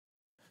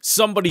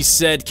Somebody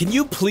said, can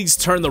you please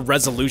turn the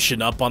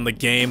resolution up on the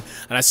game?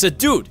 And I said,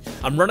 dude,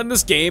 I'm running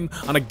this game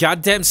on a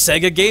goddamn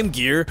Sega Game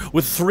Gear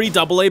with 3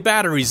 AA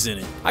batteries in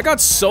it. I got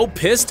so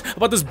pissed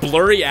about this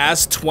blurry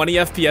ass 20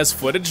 FPS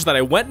footage that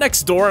I went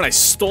next door and I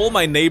stole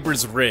my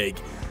neighbor's rig.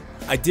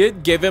 I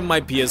did give him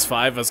my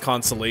PS5 as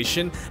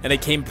consolation, and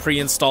it came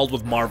pre-installed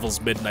with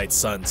Marvel's Midnight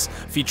Suns,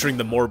 featuring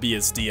the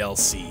Morbius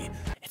DLC.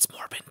 It's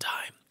Morbin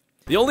time.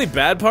 The only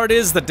bad part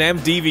is the damn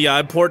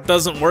DVI port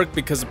doesn't work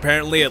because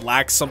apparently it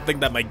lacks something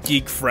that my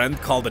geek friend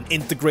called an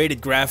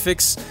integrated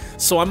graphics,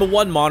 so I'm a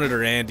one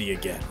monitor Andy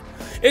again.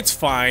 It's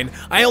fine,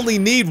 I only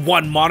need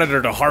one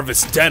monitor to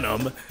harvest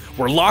denim.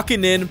 We're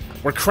locking in,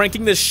 we're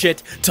cranking this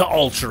shit to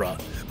ultra.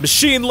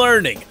 Machine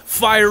learning,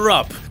 fire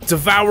up,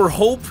 devour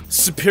hope,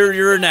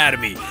 superior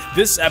anatomy.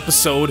 This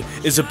episode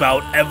is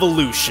about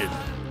evolution.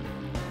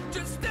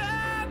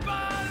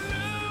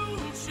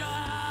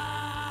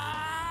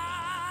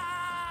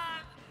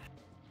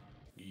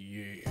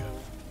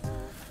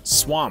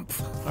 Swamp.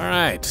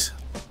 Alright.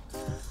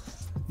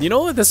 You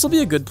know what? This will be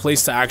a good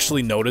place to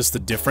actually notice the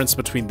difference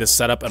between this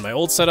setup and my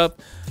old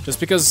setup. Just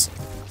because,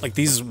 like,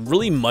 these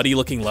really muddy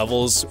looking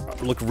levels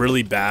look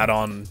really bad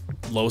on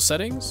low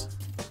settings.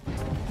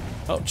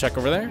 Oh, check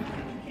over there.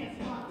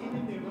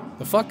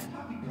 The fuck?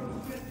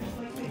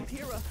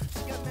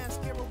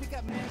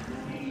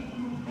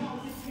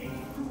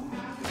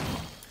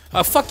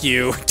 Fuck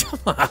you. Come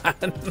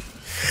on.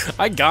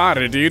 I got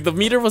it, dude. The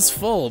meter was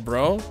full,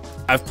 bro.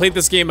 I've played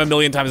this game a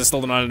million times. I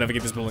still don't know how to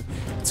navigate this building.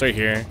 It's right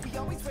here.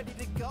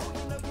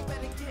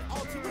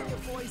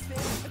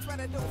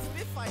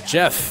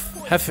 Jeff.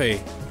 Hefe.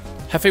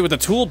 Hefe with a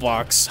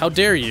toolbox. How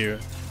dare you?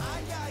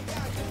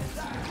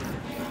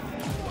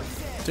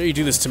 Dare you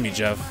do this to me,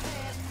 Jeff?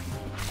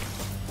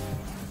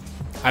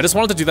 I just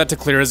wanted to do that to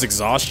clear his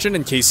exhaustion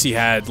in case he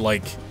had,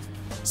 like,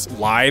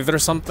 lithe or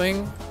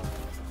something.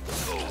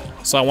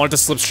 So I wanted to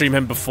slipstream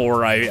him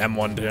before I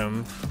M1'd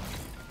him.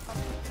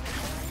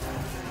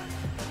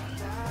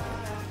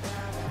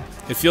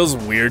 It feels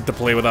weird to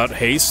play without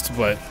haste,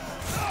 but...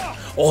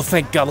 Oh,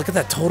 thank God, look at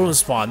that totem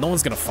spawn. No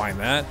one's gonna find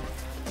that.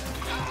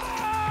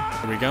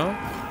 Here we go.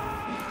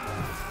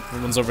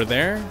 Everyone's over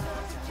there.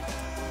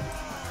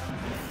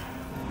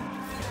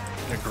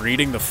 They're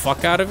greeting the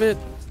fuck out of it.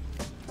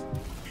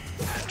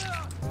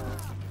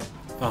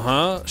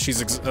 Uh-huh,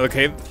 she's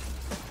okay.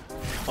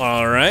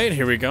 Alright,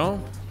 here we go.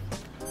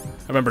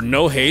 Remember,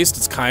 no haste,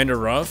 it's kinda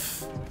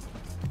rough.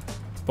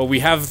 But we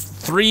have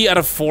 3 out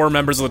of 4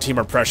 members of the team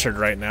are pressured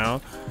right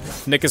now.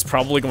 Nick is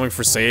probably going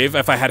for save.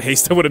 If I had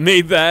haste, I would have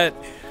made that.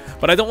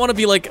 But I don't want to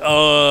be like, you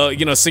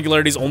know,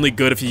 singularity's only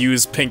good if you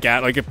use pink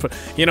at, like,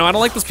 you know, I don't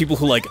like those people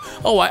who like,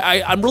 oh,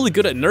 I'm really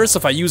good at nurse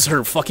if I use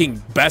her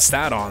fucking best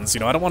add-ons, you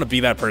know, I don't want to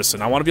be that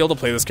person. I want to be able to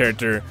play this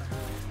character,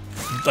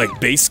 like,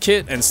 base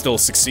kit and still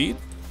succeed.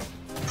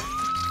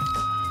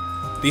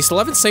 They still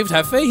haven't saved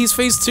Hefe? He's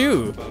phase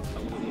 2.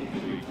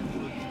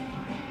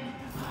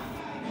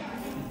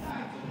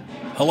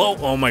 Hello?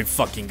 Oh my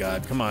fucking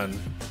God, come on.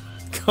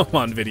 Come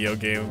on, video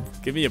game.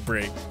 Give me a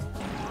break.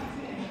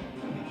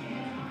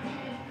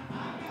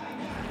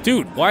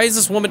 Dude, why is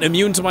this woman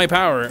immune to my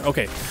power?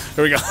 Okay,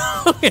 here we go.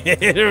 Okay,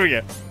 here we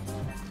go.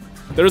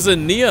 There's a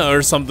Nia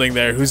or something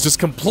there who's just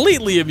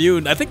completely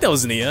immune. I think that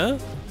was Nia,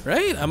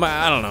 right?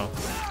 I don't know.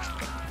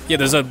 Yeah,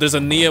 there's a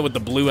Nia with the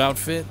blue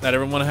outfit that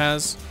everyone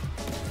has.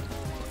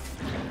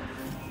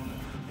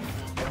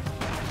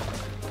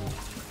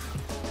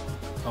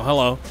 Oh,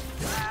 hello.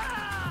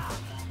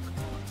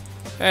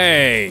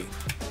 Hey,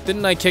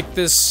 didn't I kick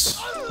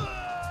this?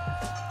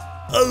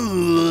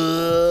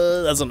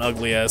 That's an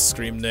ugly ass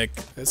scream, Nick.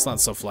 It's not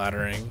so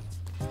flattering.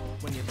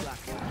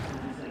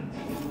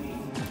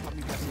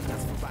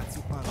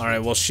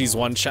 Alright, well, she's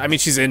one shot. I mean,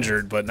 she's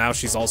injured, but now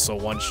she's also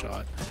one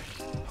shot.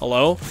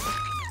 Hello?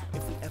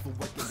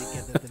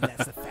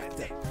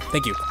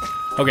 Thank you.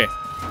 Okay.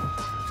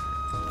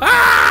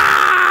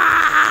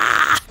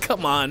 Ah!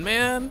 Come on,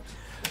 man.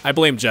 I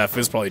blame Jeff. It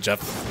was probably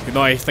Jeff. Even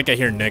though I think I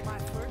hear Nick.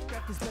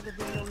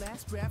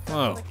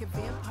 Oh.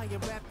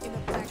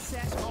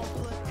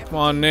 Come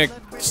on, Nick.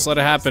 Just let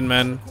it happen,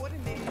 man.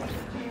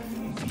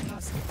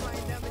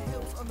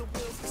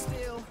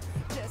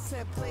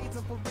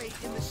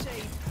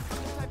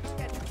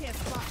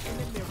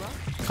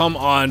 Come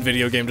on,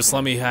 video game. Just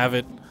let me have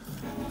it.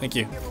 Thank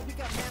you.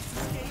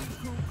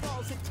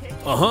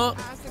 Uh-huh.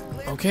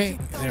 Okay,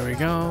 there we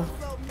go.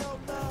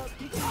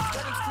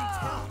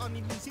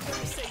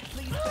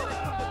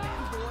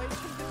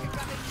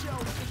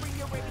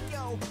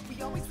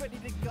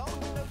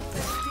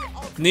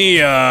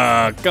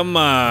 Nia, come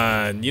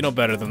on. You know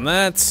better than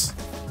that.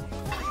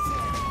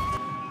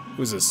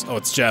 Who's this? Oh,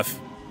 it's Jeff.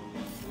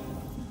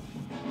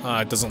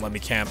 It doesn't let me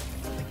camp.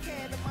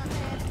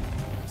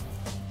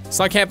 It's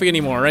not camping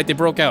anymore, right? They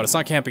broke out. It's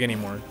not camping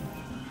anymore.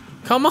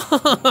 Come on.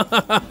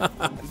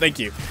 Thank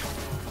you.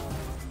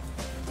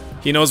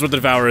 He knows where the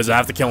Devourer is. I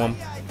have to kill him.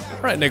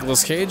 All right,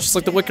 Nicolas Cage. It's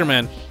like the Wicker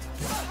Man.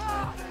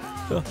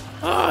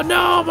 Oh,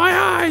 no, my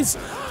eyes.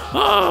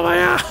 Oh,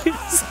 my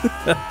eyes.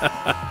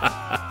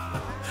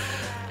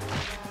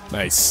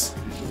 Nice.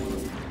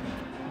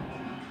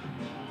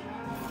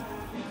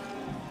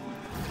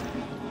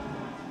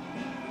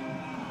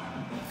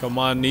 Come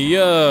on,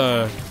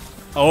 Nia.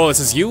 Oh, this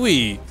is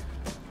Yui.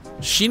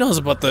 She knows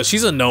about the,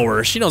 she's a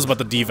knower. She knows about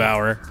the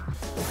devour.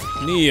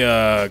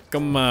 Nia,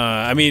 come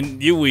on. I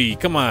mean, Yui,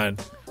 come on.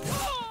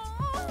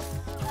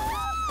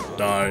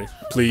 Die,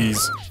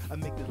 please.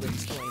 Give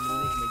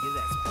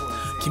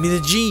me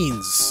the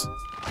jeans.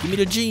 Give me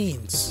the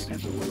jeans.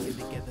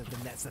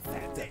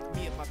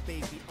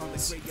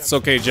 It's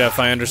okay, Jeff,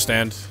 I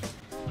understand.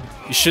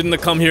 You shouldn't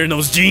have come here in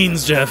those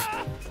jeans, Jeff.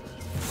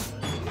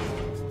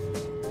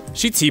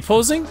 She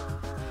T-posing?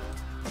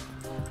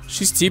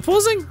 She's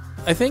T-posing?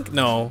 I think?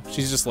 No,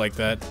 she's just like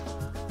that.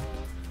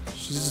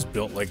 She's just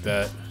built like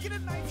that.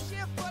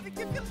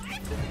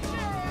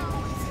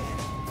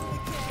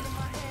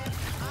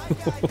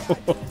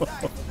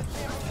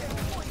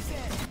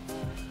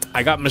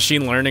 I got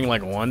machine learning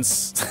like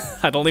once.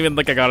 I don't even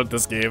think I got it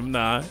this game.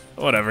 Nah,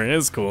 whatever, it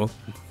was cool.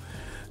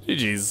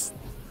 GG's.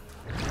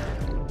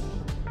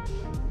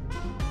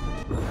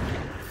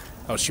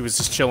 Oh, she was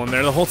just chilling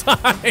there the whole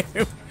time.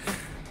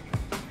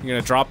 You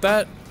gonna drop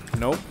that?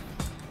 Nope.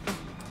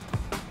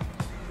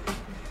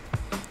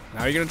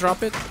 Now you're gonna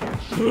drop it?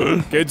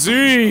 Get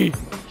Z!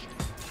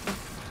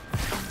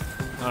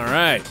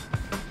 Alright.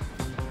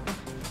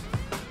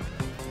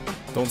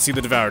 Don't see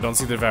the devour, don't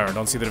see the devour,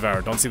 don't see the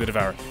devour, don't see the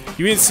devour.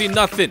 You didn't see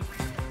nothing!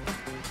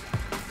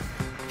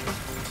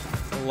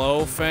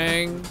 Hello,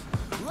 Fang?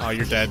 Oh,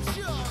 you're dead.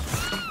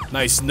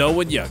 Nice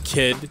knowing ya,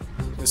 kid.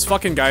 This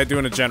fucking guy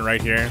doing a gen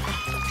right here.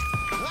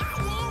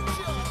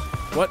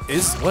 What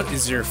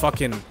is your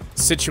fucking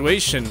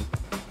situation?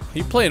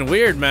 You playing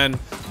weird, man.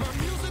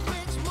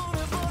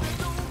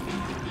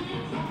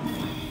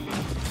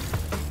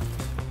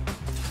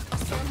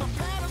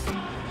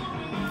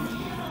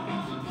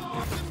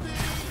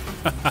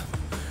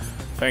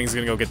 Fang's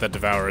gonna go get that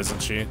devour,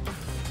 isn't she?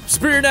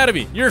 Superior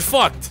anatomy, you're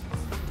fucked.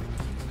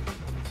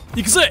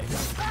 You can say.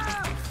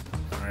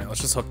 All right, let's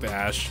just hook the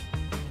Ash.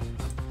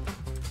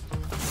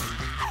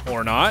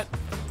 Or not.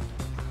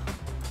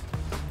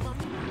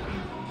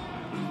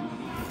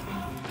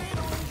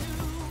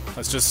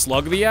 Let's just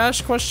slug the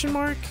Ash, question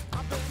mark?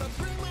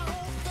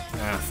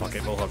 Ah, fuck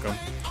it, we'll hook him.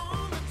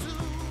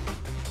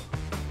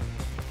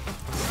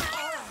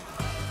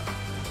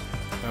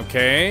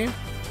 Okay.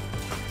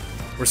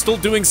 We're still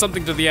doing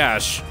something to the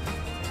Ash.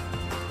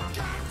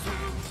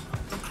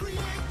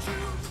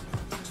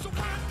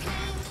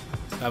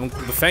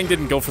 The Fang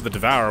didn't go for the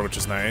Devour, which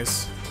is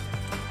nice.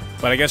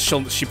 But I guess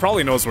she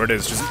probably knows where it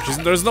is.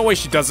 There's no way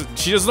she doesn't.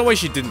 There's no way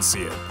she didn't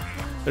see it.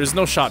 There's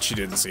no shot she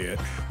didn't see it.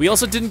 We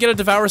also didn't get a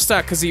Devour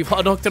stack because he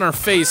unhooked in our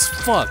face.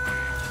 Fuck.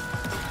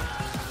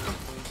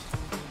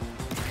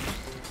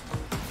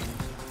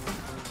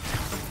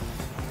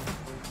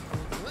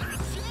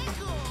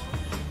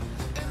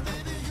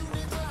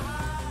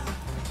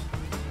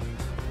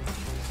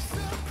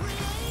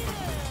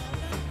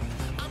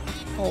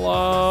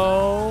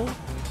 Hello?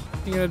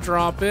 You gonna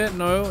drop it?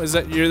 No? Is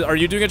that are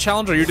you doing a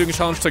challenge? Are you doing a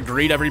challenge to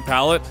greet every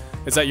pallet?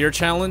 Is that your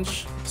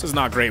challenge? This is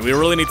not great. We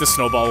really need to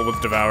snowball with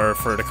Devour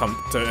for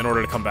in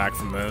order to come back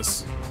from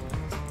this.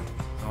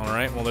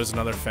 Alright, well there's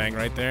another Fang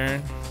right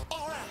there.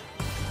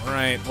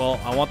 Alright, well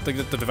I want to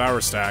get the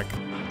Devour stack.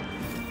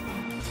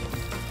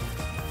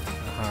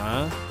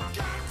 Uh-huh.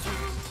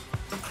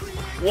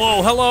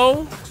 Whoa,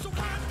 hello?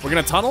 We're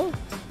gonna tunnel?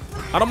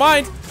 I don't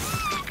mind.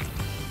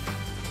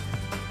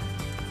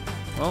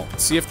 Well,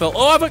 see if they'll.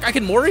 Oh, look, I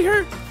can Mori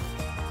her?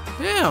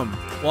 Damn.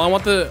 Well, I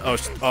want the.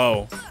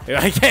 Oh. Yeah,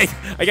 I can't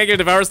get a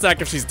Devour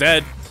stack if she's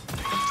dead.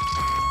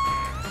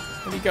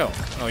 Where'd he go?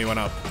 Oh, he went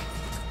up.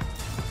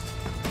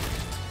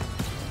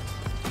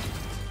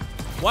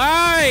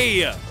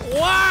 Why?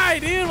 Why,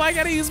 dude? Why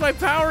can't I use my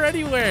power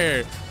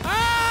anywhere?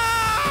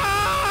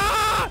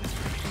 Ah!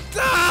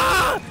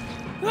 Ah!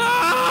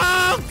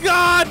 Oh,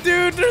 God,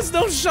 dude. There's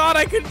no shot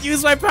I could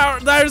use my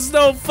power. There's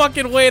no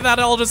fucking way that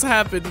all just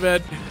happened,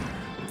 man.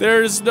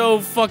 There's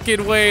no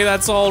fucking way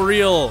that's all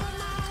real.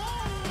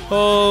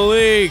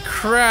 Holy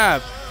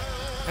crap.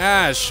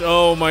 Ash,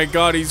 oh my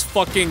god, he's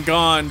fucking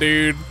gone,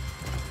 dude.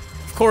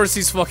 Of course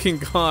he's fucking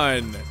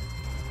gone.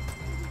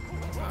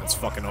 Oh, it's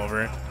fucking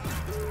over.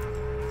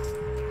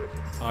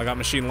 Oh, I got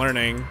machine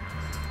learning.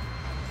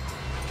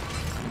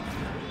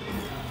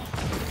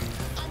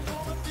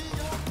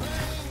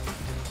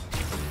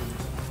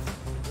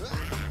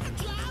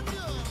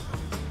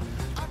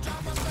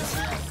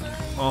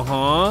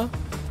 Uh-huh.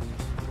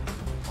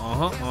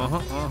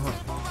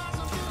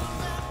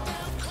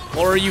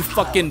 Or you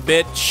fucking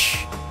bitch.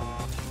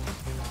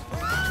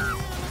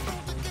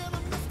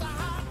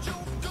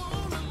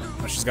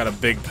 Oh, she's got a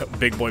big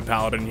boy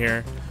paladin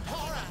here.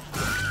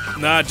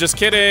 Nah, just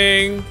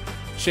kidding.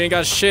 She ain't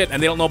got shit,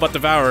 and they don't know about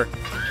Devour.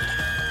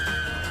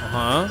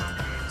 Uh-huh.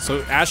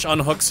 So Ash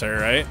unhooks her,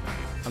 right?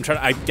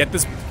 I get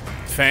this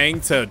Fang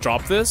to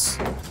drop this.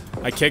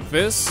 I kick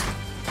this.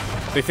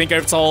 They think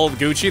it's all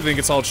Gucci, they think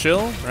it's all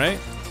chill, right?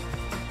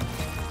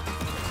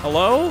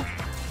 Hello?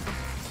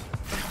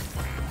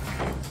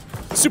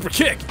 Super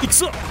kick!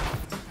 Eeks up!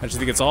 I just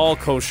think it's all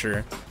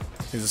kosher.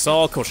 It's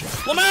all kosher.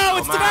 Lamau!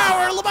 It's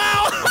Devour!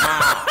 Lamau!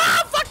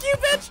 Fuck you,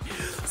 bitch!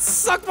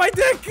 Suck my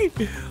dick!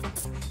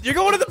 You're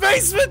going to the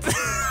basement!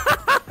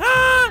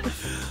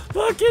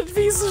 Fucking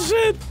piece of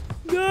shit!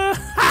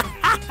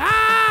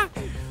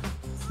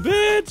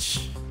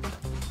 Bitch!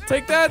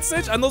 Take that,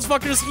 Sitch! And those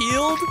fuckers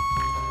healed?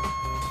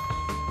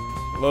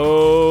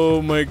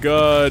 Oh my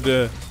god.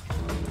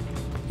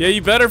 Yeah,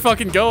 you better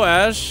fucking go,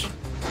 Ash.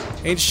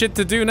 Ain't shit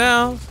to do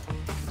now.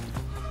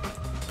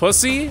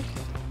 Pussy?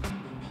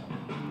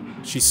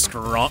 She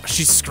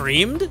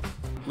screamed?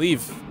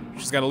 Leave.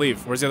 She's gotta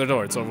leave. Where's the other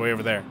door? It's way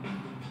over there.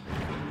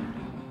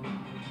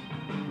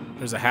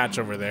 There's a hatch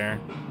over there.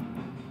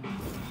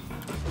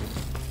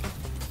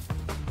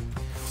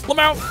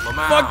 Lamau!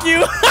 Fuck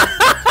you!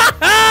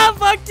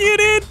 Fuck you,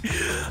 dude!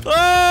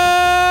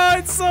 Oh,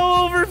 it's so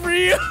over for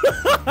you!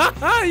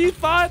 You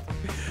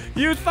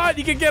thought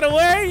you could get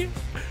away?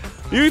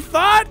 You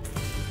thought?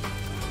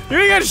 You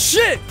ain't got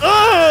shit!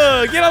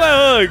 Oh, get on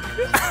that hook!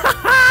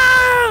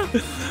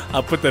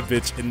 I'll put that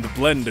bitch in the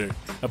blender.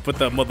 I put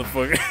that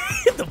motherfucker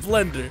in the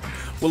blender.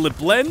 Will it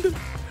blend?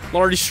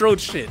 Laurie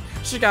Strode shit.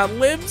 She got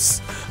limbs,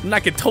 and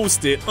I can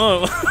toast it.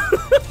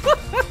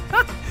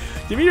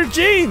 Give me your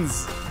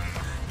jeans.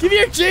 Give me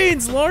your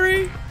jeans,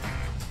 Laurie.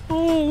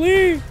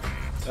 Holy.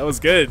 That was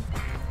good.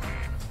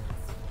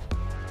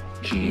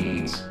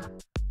 Jeans.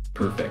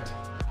 Perfect.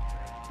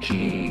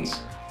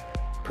 Jeans.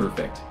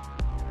 Perfect.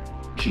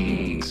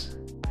 Jeans.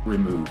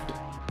 Removed.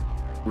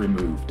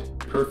 Removed.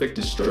 Perfect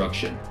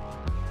destruction.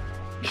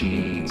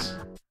 Jeans.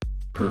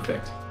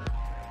 Perfect.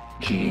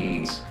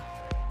 Jeans.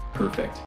 Perfect.